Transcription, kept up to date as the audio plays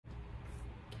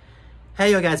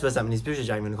Hey yo guys, what's up? My name is Bruce.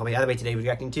 I'm going to call me. Either way, today we're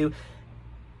reacting to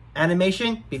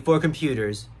Animation Before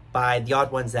Computers by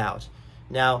TheOdd1sOut.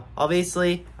 Now,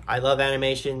 obviously, I love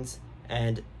animations,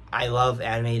 and I love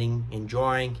animating and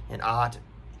drawing and art,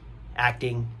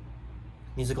 acting,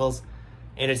 musicals,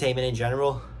 entertainment in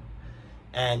general.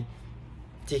 And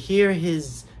to hear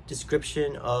his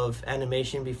description of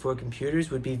animation before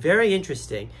computers would be very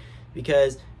interesting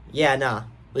because,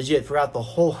 legit, throughout the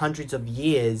whole hundreds of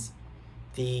years,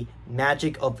 the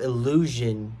magic of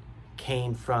illusion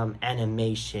came from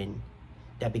animation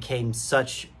that became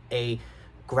such a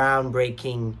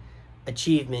groundbreaking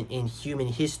achievement in human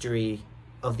history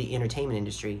of the entertainment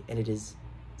industry, and it is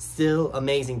still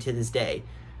amazing to this day.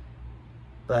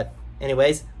 But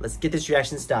anyways, let's get this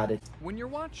reaction started. When you're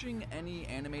watching any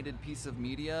animated piece of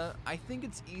media, I think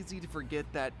it's easy to forget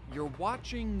that you're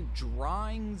watching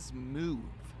drawings move.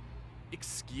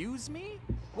 Excuse me?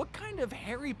 What kind of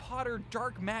Harry Potter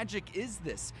dark magic is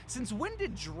this? Since when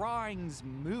did drawings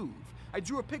move? I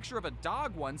drew a picture of a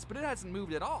dog once, but it hasn't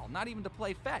moved at all, not even to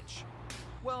play fetch.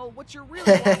 Well, what you're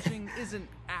really watching isn't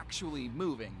actually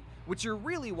moving. What you're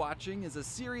really watching is a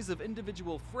series of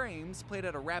individual frames played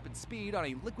at a rapid speed on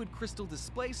a liquid crystal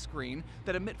display screen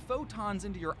that emit photons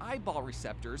into your eyeball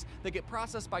receptors that get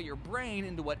processed by your brain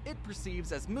into what it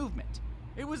perceives as movement.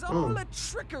 It was all a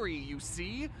trickery, you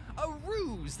see. A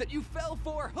ruse that you fell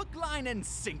for hook, line, and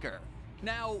sinker.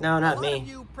 Now, No, not a lot me. of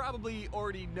you probably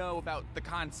already know about the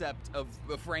concept of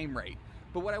the frame rate.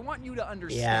 But what I want you to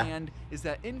understand is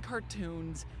that in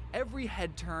cartoons, every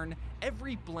head turn,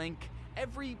 every blink,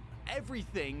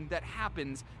 everything that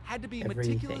happens had to be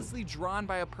meticulously drawn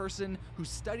by a person who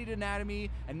studied anatomy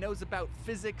and knows about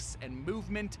physics and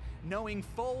movement, knowing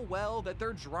full well that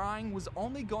their drawing was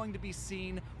only going to be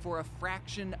seen for a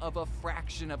fraction of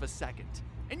a second.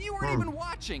 And you weren't even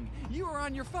watching, you were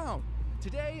on your phone.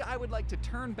 Today, I would like to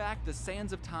turn back the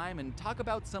sands of time and talk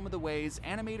about some of the ways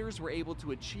animators were able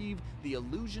to achieve the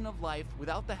illusion of life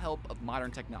without the help of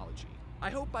modern technology. I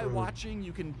hope by watching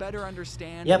you can better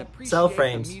understand and appreciate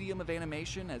the medium of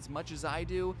animation as much as I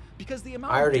do, because the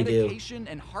amount of dedication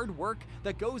and hard work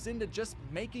that goes into just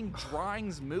making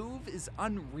drawings move is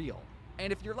unreal.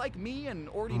 And if you're like me and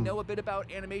already know a bit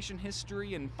about animation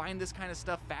history and find this kind of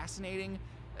stuff fascinating,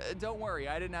 don't worry,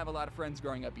 I didn't have a lot of friends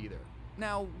growing up either.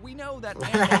 Now, we know that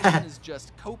animation is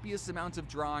just copious amounts of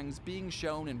drawings being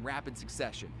shown in rapid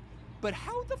succession. But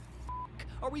how the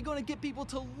are we going to get people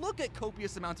to look at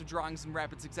copious amounts of drawings in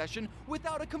rapid succession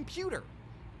without a computer?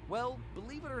 Well,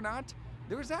 believe it or not,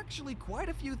 there's actually quite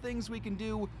a few things we can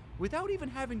do without even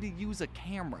having to use a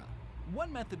camera.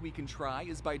 One method we can try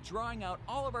is by drawing out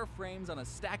all of our frames on a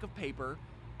stack of paper.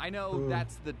 I know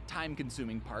that's the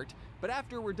time-consuming part, but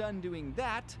after we're done doing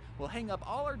that, we'll hang up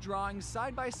all our drawings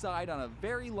side by side on a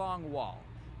very long wall.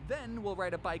 Then we'll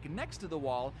ride a bike next to the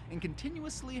wall and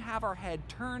continuously have our head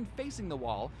turned facing the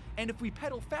wall, and if we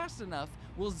pedal fast enough,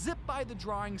 we'll zip by the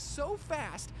drawing so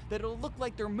fast that it'll look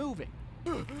like they're moving.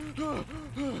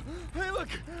 Hey look,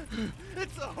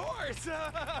 it's a horse!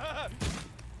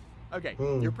 Okay,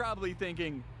 you're probably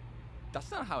thinking,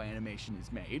 that's not how animation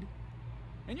is made.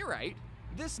 And you're right,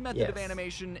 this method of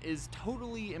animation is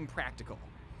totally impractical,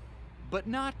 but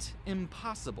not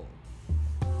impossible.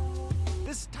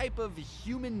 This type of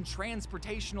human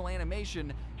transportational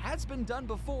animation has been done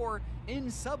before in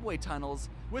subway tunnels,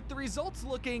 with the results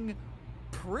looking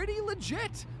pretty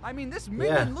legit. I mean, this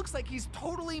minion looks like he's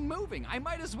totally moving. I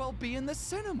might as well be in the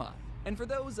cinema. And for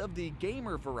those of the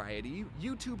gamer variety,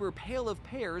 YouTuber Pale of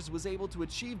Pears was able to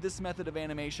achieve this method of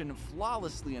animation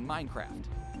flawlessly in Minecraft.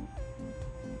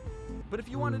 But if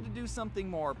you wanted to do something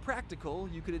more practical,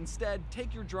 you could instead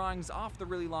take your drawings off the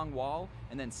really long wall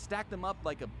and then stack them up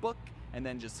like a book and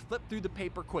then just flip through the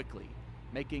paper quickly,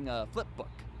 making a flip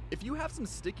book. If you have some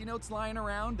sticky notes lying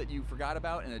around that you forgot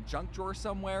about in a junk drawer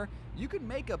somewhere, you could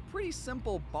make a pretty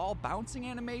simple ball bouncing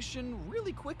animation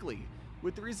really quickly,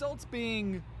 with the results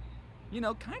being,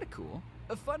 kind of cool.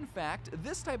 A fun fact,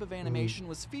 this type of animation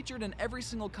was featured in every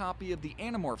single copy of the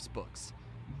Animorphs books,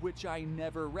 which I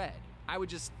never read. I would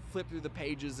just flip through the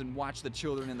pages and watch the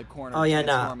children in the corner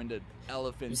transform into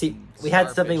elephants. See, we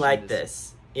had something like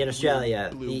this in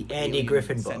Australia, the Andy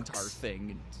Griffin books.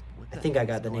 Thing. I think I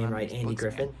got the name right, Andy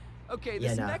Griffin. Okay,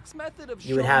 this next method of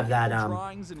you would have that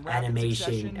drawings in rapid animation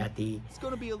succession, at the it's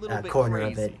going to be a little bit corner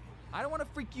crazy. of it. I don't want to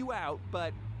freak you out,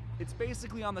 but it's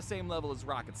basically on the same level as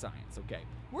rocket science, okay?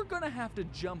 We're going to have to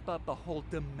jump up a whole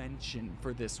dimension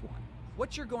for this one.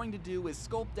 What you're going to do is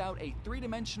sculpt out a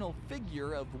three-dimensional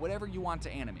figure of whatever you want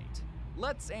to animate.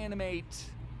 Let's animate,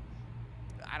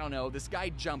 I don't know, this guy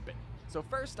jumping. So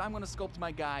first, I'm going to sculpt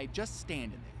my guy just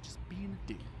standing there, just being a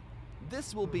dude.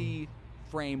 This will be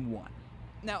frame 1.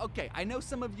 Now, okay, I know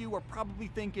some of you are probably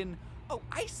thinking, oh,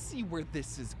 I see where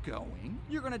this is going.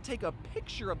 You're gonna take a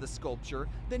picture of the sculpture,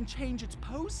 then change its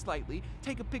pose slightly,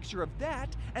 take a picture of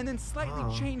that, and then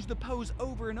slightly change the pose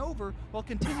over and over while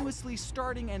continuously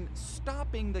starting and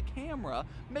stopping the camera,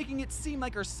 making it seem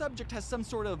like our subject has some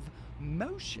sort of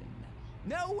motion.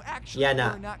 No, actually,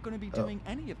 we're not gonna be doing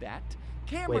any of that.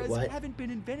 Cameras haven't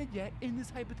been invented yet in this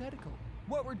hypothetical.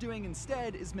 What we're doing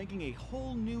instead is making a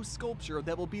whole new sculpture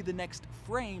that will be the next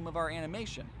frame of our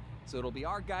animation. So it'll be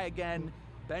our guy again,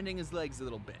 bending his legs a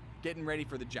little bit, getting ready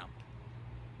for the jump.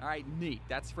 All right, neat,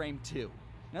 that's frame 2.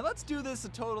 Now let's do this a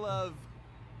total of,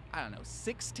 I don't know,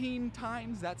 16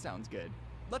 times? That sounds good.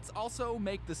 Let's also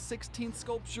make the 16th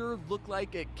sculpture look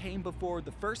like it came before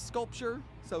the first sculpture.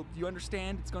 So you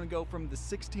understand, it's gonna go from the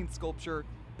 16th sculpture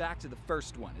back to the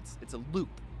first one. It's a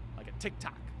loop, like a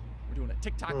TikTok. We're doing a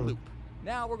TikTok loop.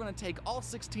 Now we're gonna take all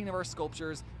 16 of our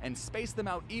sculptures and space them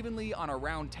out evenly on a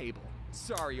round table.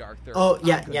 Sorry, Arthur. Oh,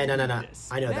 yeah, no.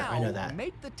 I know that.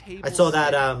 Make the table I saw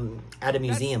that at a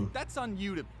museum. That's on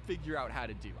you to figure out how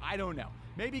to do. I don't know.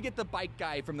 Maybe get the bike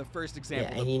guy from the first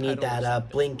example. Yeah, and you need that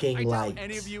blinking light. I doubt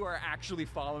any of you are actually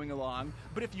following along,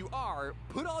 but if you are,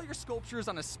 put all your sculptures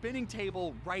on a spinning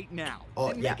table right now.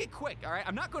 And make it quick, all right?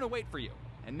 I'm not going to wait for you.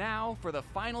 And now, for the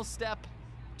final step,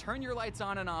 turn your lights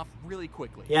on and off really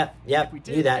quickly. Yep, if we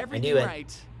did knew that. everything I knew it.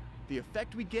 right, the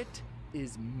effect we get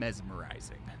is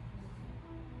mesmerizing.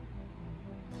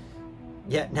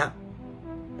 Yeah, now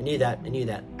I knew that.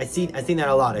 I've seen that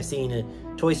a lot. I've seen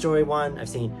a Toy Story one. I've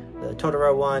seen the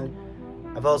Totoro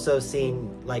one. I've also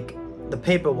seen like the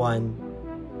paper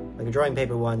one, like a drawing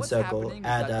paper one circle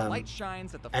at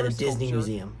a Disney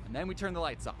museum. And then we turn the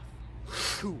lights off.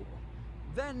 Cool.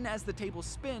 Then, as the table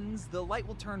spins, the light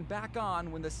will turn back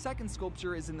on when the second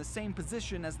sculpture is in the same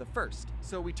position as the first.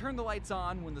 So we turn the lights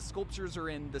on when the sculptures are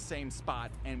in the same spot,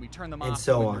 and we turn them off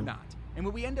when they're not. And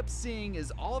what we end up seeing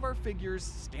is all of our figures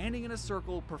standing in a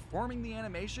circle performing the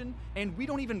animation, and we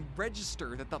don't even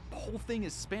register that the whole thing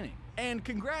is spinning. And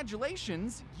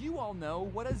congratulations, you all know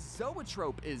what a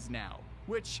zoetrope is now.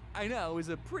 Which, I know, is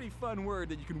a pretty fun word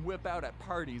that you can whip out at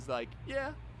parties like,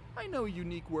 yeah, I know a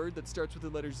unique word that starts with the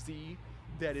letter Z.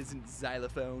 That isn't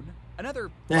xylophone.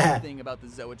 Another fun thing about the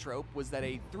zoetrope was that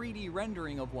a 3D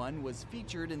rendering of one was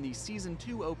featured in the Season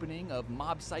 2 opening of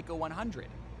Mob Psycho 100.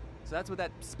 So that's what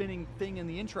that spinning thing in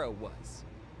the intro was.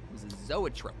 It was a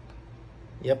zoetrope.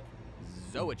 Yep.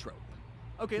 Zoetrope.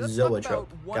 Okay, let's talk about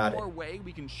one more way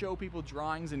we can show people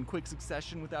drawings in quick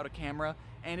succession without a camera,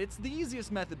 and it's the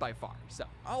easiest method by far. So,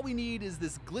 all we need is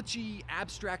this glitchy,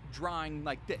 abstract drawing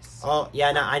like this. Oh,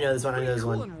 yeah, no, I know this one,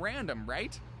 Cool and random,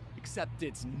 right? Except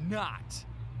it's not.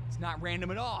 It's not random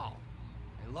at all.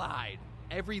 I lied.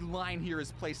 Every line here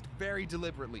is placed very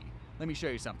deliberately. Let me show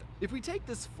you something. If we take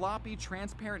this floppy,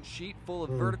 transparent sheet full of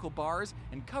vertical bars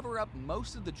and cover up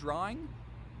most of the drawing,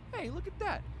 hey, look at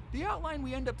that. The outline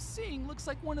we end up seeing looks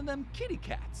like one of them kitty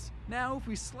cats. Now, if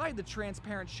we slide the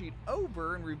transparent sheet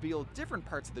over and reveal different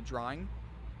parts of the drawing,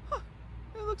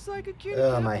 it looks like a kitty cat.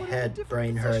 Oh, my head,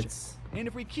 brain hurts. And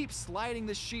if we keep sliding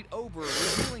the sheet over,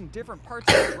 revealing different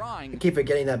parts of the drawing, I keep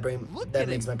forgetting that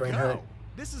makes my brain hurt.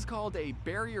 This is called a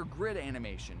barrier grid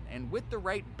animation, and with the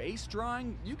right base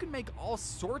drawing, you can make all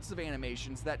sorts of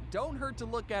animations that don't hurt to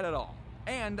look at all.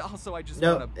 And also, I just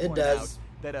want to point out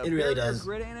that a barrier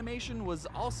grid animation was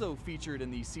also featured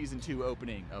in the Season 2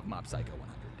 opening of Mob Psycho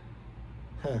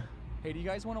 100. Hey, do you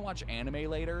guys want to watch anime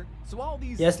later? So all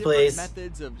these different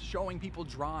methods of showing people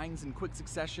drawings in quick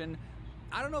succession,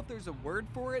 I don't know if there's a word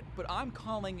for it, but I'm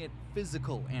calling it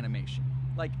physical animation.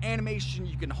 Like animation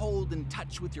you can hold and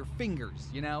touch with your fingers,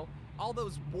 you know? All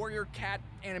those warrior cat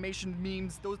animation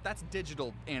memes, that's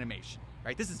digital animation,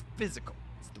 right? This is physical.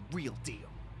 It's the real deal.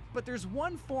 But there's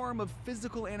one form of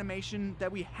physical animation that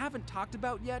we haven't talked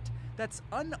about yet that's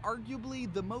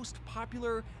unarguably the most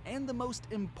popular and the most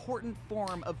important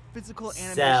form of physical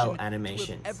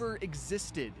animation to have ever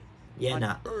existed.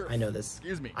 Yeah, I know this.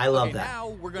 Excuse me. I love that. Now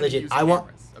we're gonna use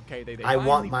cameras. Okay, I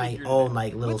want my own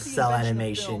like little cell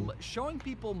animation. Film, showing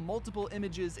people multiple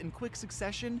images in quick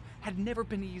succession had never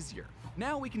been easier.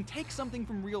 Now we can take something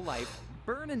from real life,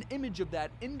 burn an image of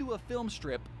that into a film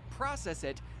strip, process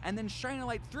it, and then shine a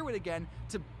light through it again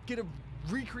to get a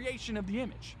recreation of the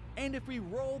image. And if we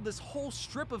roll this whole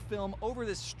strip of film over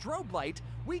this strobe light,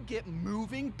 we get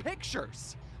moving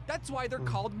pictures. That's why they're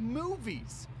called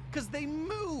movies, because they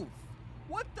move.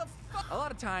 What the fuck? A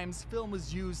lot of times, film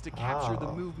was used to capture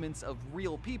the movements of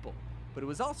real people, but it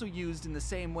was also used in the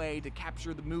same way to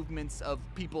capture the movements of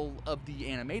people of the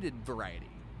animated variety.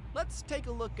 Let's take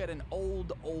a look at an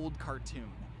old cartoon.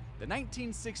 the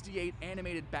 1968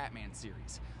 animated Batman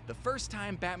series, the first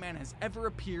time Batman has ever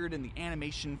appeared in the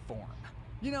animation form.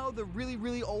 You know, the really,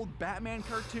 really old Batman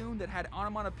cartoon that had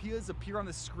onomatopoeias appear on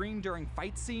the screen during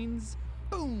fight scenes?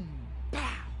 Boom, pow,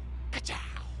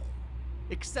 ka-chow.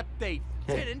 Except they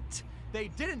didn't. They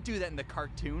didn't do that in the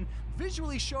cartoon.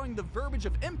 Visually showing the verbiage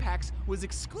of impacts was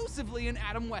exclusively an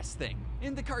Adam West thing.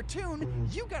 In the cartoon,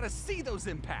 you gotta see those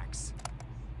impacts.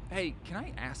 Hey, can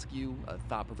I ask you a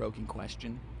thought-provoking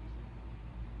question?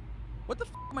 What the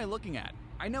f am I looking at?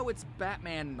 I know it's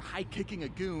Batman high-kicking a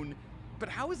goon, but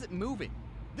how is it moving?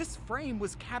 This frame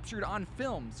was captured on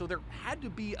film, so there had to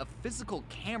be a physical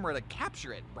camera to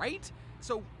capture it, right?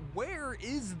 So where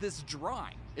is this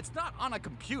drawing? It's not on a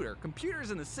computer.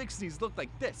 Computers in the 60s looked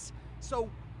like this. So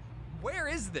where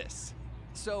is this?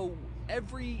 So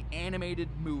every animated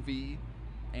movie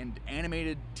and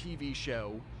animated TV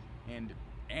show and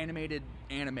animated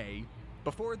anime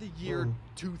before the year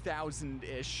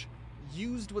 2000-ish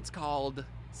used what's called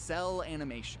cell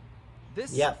animation.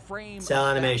 This frame cell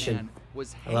of animation Batman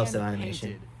was I love cell hand-painted.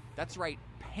 animation. That's right,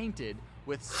 painted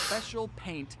with special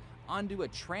paint onto a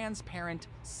transparent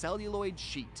celluloid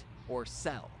sheet, or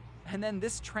cell. And then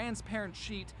this transparent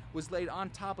sheet was laid on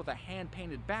top of a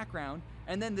hand-painted background,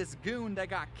 and then this goon that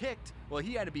got kicked, well,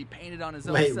 he had to be painted on his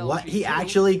own cell what? sheet He too.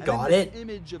 actually And got then it? this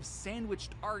image of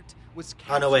sandwiched art was Oh,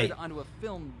 captured no, wait. onto a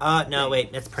film. No, thing,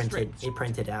 wait, that's printed. stripped. He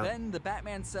printed out. Then the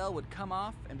Batman cell would come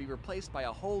off and be replaced by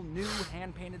a whole new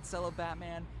hand-painted cell of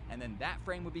Batman, and then that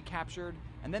frame would be captured,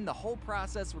 and then the whole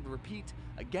process would repeat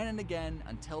again and again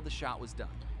until the shot was done.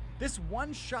 This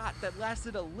one shot that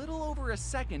lasted a little over a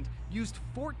second used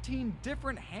 14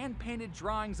 different hand-painted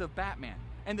drawings of Batman,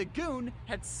 and the goon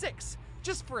had 6,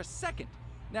 just for a second.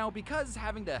 Now, because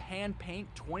having to hand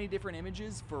paint 20 different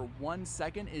images for 1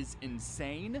 second is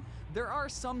insane, there are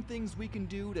some things we can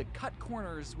do to cut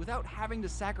corners without having to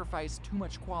sacrifice too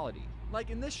much quality. Like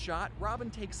in this shot,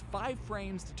 Robin takes 5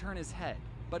 frames to turn his head,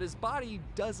 but his body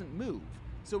doesn't move.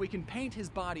 So we can paint his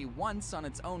body once on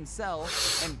its own cell,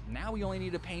 and now we only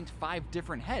need to paint 5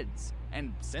 different heads.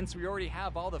 And since we already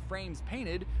have all the frames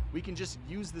painted, we can just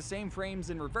use the same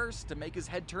frames in reverse to make his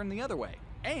head turn the other way.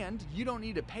 And you don't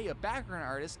need to pay a background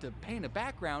artist to paint a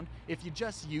background if you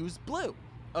just use blue.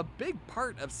 A big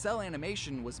part of cell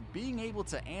animation was being able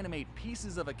to animate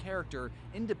pieces of a character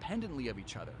independently of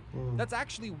each other. That's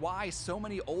actually why so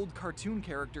many old cartoon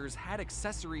characters had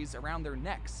accessories around their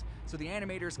necks, so the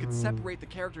animators could separate the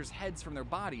characters' heads from their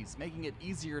bodies, making it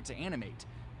easier to animate.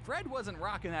 Fred wasn't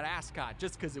rocking that ascot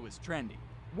just because it was trendy.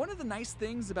 One of the nice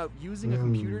things about using a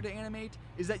computer to animate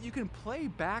is that you can play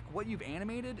back what you've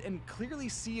animated and clearly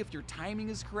see if your timing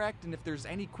is correct and if there's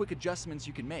any quick adjustments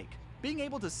you can make. Being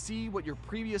able to see what your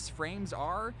previous frames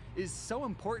are is so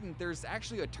important there's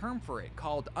actually a term for it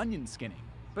called onion skinning.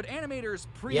 But animators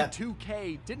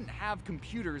pre-2K didn't have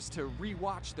computers to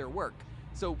re-watch their work,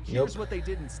 so here's what they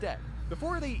did instead.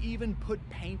 Before they even put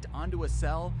paint onto a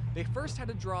cell, they first had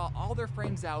to draw all their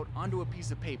frames out onto a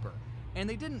piece of paper. And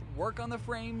they didn't work on the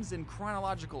frames in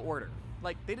chronological order.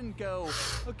 Like, they didn't go,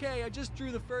 okay, I just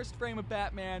drew the first frame of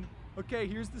Batman. Okay,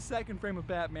 here's the second frame of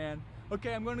Batman.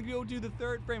 Okay, I'm gonna go do the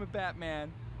third frame of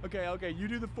Batman. Okay, you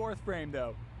do the 4th frame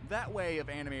though. That way of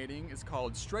animating is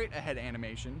called straight ahead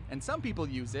animation, and some people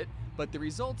use it, but the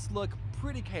results look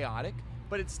pretty chaotic,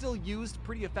 but it's still used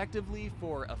pretty effectively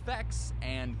for effects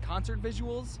and concert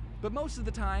visuals. But most of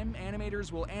the time,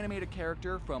 animators will animate a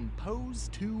character from pose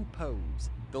to pose.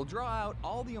 They'll draw out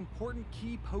all the important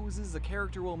key poses a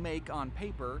character will make on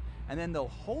paper, and then they'll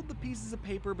hold the pieces of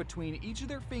paper between each of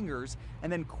their fingers and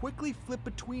then quickly flip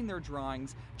between their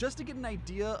drawings just to get an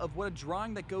idea of what a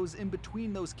drawing that goes in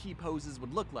between those key poses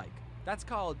would look like. That's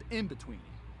called in-betweening,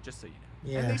 just so you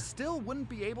know. And they still wouldn't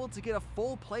be able to get a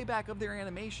full playback of their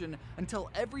animation until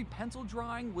every pencil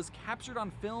drawing was captured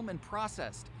on film and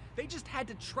processed. They just had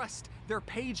to trust their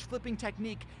page flipping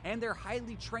technique and their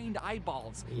highly trained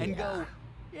eyeballs and go,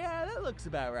 yeah, that looks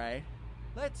about right.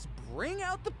 Let's bring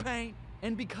out the paint.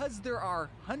 And because there are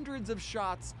hundreds of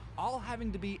shots all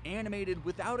having to be animated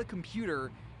without a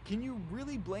computer, can you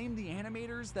really blame the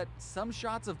animators that some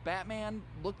shots of Batman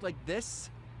looked like this?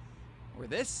 Or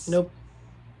this? Nope.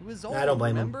 It was old, I don't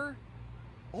blame remember? them.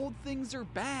 Old things are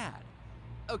bad.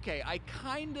 Okay, I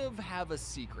kind of have a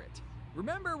secret.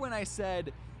 Remember when I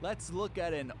said, let's look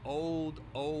at an old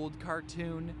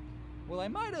cartoon? Well, I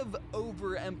might have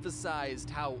overemphasized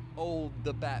how old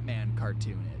the Batman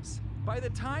cartoon is. By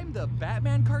the time the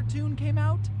Batman cartoon came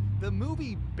out, the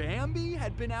movie Bambi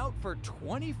had been out for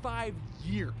 25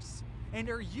 years. And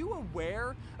are you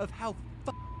aware of how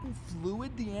f***ing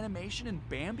fluid the animation in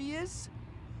Bambi is?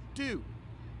 Dude,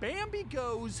 Bambi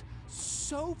goes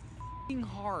so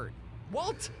hard.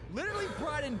 Walt literally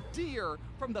brought in deer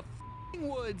from the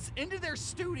woods into their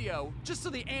studio just so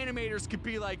the animators could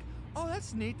be like, oh,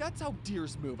 that's neat. That's how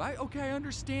deers move. I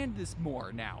understand this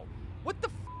more now. What the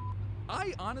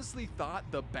I honestly thought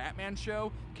the Batman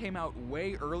show came out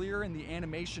way earlier in the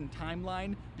animation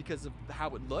timeline because of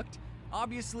how it looked.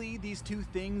 Obviously, these two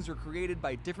things were created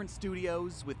by different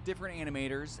studios with different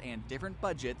animators and different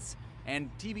budgets, and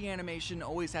TV animation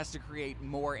always has to create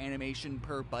more animation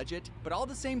per budget, but all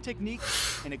the same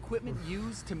techniques and equipment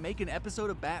used to make an episode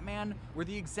of Batman were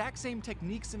the exact same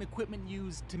techniques and equipment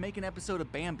used to make an episode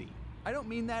of Bambi. I don't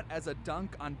mean that as a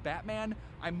dunk on Batman,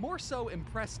 I'm more so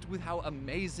impressed with how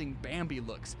amazing Bambi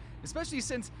looks, especially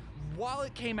since while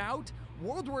it came out,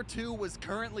 World War II was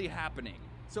currently happening.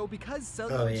 So because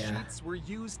celluloid sheets were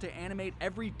used to animate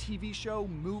every TV show,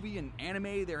 movie, and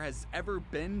anime there has ever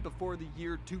been before the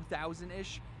year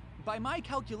 2000-ish, by my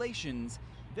calculations,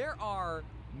 there are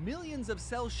millions of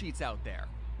cell sheets out there.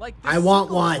 Like I want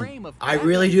one. I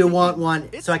really do want one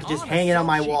so I can just hang it on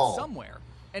my wall. Somewhere.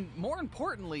 And more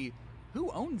importantly,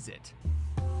 who owns it?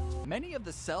 Many of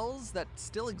the cells that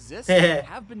still exist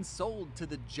have been sold to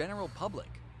the general public.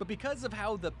 But because of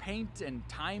how the paint and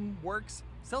time works,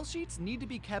 cell sheets need to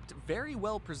be kept very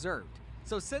well preserved.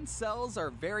 So since cells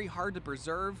are very hard to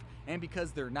preserve, and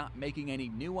because they're not making any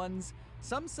new ones,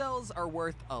 some cells are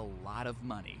worth a lot of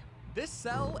money. This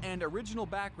cell and original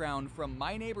background from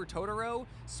My Neighbor Totoro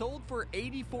sold for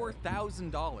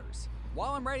 $84,000.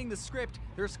 While I'm writing the script,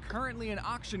 there's currently an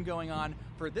auction going on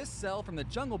for this cell from the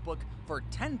Jungle Book for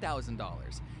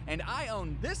 $10,000. And I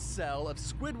own this cell of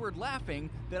Squidward laughing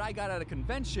that I got at a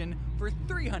convention for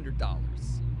 $300.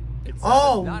 It's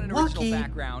not an original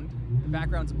background. The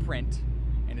background's a print,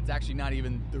 and it's actually not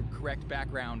even the correct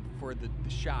background for the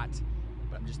shot.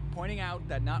 But I'm just pointing out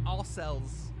that not all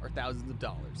cells are thousands of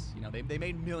dollars. You know, they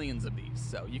made millions of these,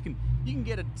 so you can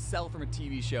get a cell from a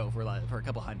TV show for a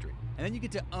couple hundred, and then you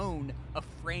get to own a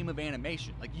frame of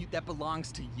animation that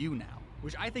belongs to you now,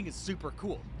 which I think is super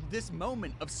cool. This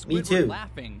moment of Squidward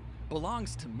laughing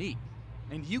belongs to me,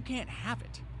 and you can't have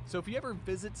it. So if you ever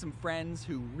visit some friends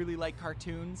who really like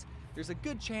cartoons, there's a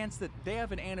good chance that they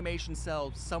have an animation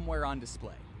cell somewhere on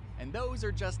display. And those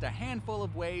are just a handful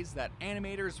of ways that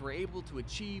animators were able to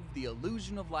achieve the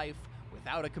illusion of life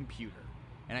without a computer.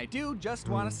 And I do just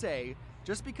want to say,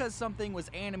 just because something was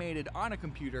animated on a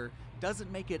computer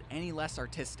doesn't make it any less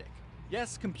artistic.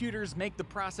 Yes, computers make the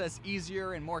process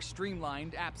easier and more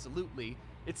streamlined, absolutely.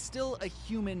 It's still a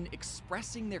human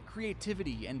expressing their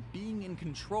creativity and being in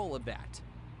control of that.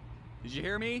 Did you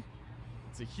hear me?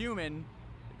 It's a human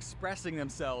expressing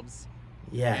themselves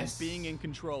and being in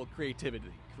control of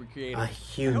creativity. A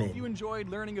human. I hope you enjoyed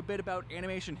learning a bit about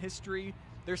animation history.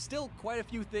 There's still quite a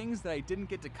few things that I didn't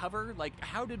get to cover, like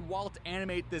how did Walt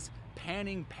animate this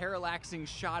panning, parallaxing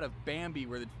shot of Bambi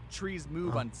where the trees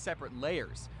move on separate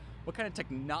layers? What kind of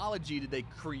technology did they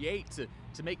create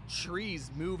to make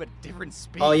trees move at different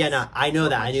speeds? Oh yeah, no, I know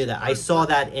that. I knew that. I saw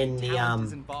that in the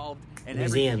museum.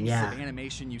 Every piece of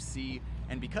animation you see,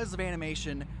 and because of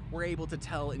animation, we're able to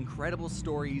tell incredible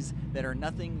stories that are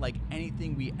nothing like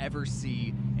anything we ever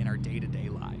see in our day-to-day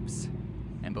lives.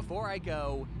 And before I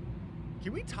go,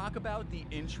 can we talk about the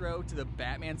intro to the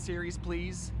Batman series,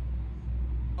 please?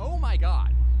 Oh my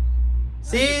God.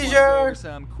 Seizure!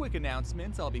 Some quick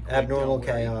announcements. I'll be quick. Abnormal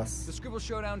chaos. The Scribble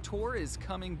Showdown tour is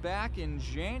coming back in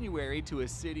January to a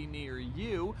city near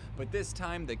you, but this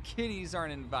time the kiddies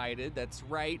aren't invited. That's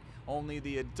right, only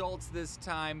the adults this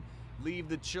time. Leave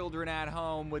the children at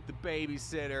home with the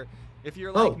babysitter. If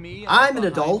you're like me, I'm an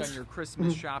adult. On your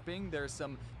Christmas shopping, there's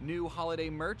some new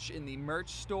holiday merch in the merch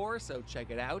store, so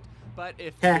check it out. But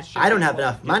if I don't have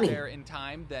enough money there in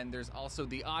time, then there's also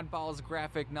the Oddballs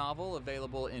graphic novel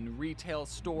available in retail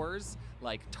stores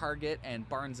like Target and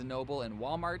Barnes & Noble and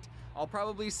Walmart. I'll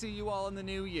probably see you all in the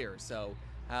new year, so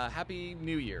Happy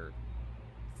New Year.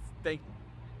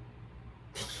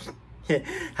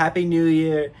 Happy New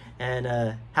Year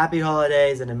and happy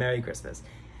holidays and a Merry Christmas.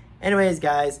 Anyways,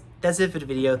 guys, that's it for the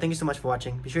video. Thank you so much for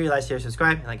watching. Be sure you like, share,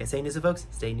 subscribe, and like I say, news folks,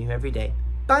 stay new every day.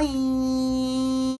 Bye!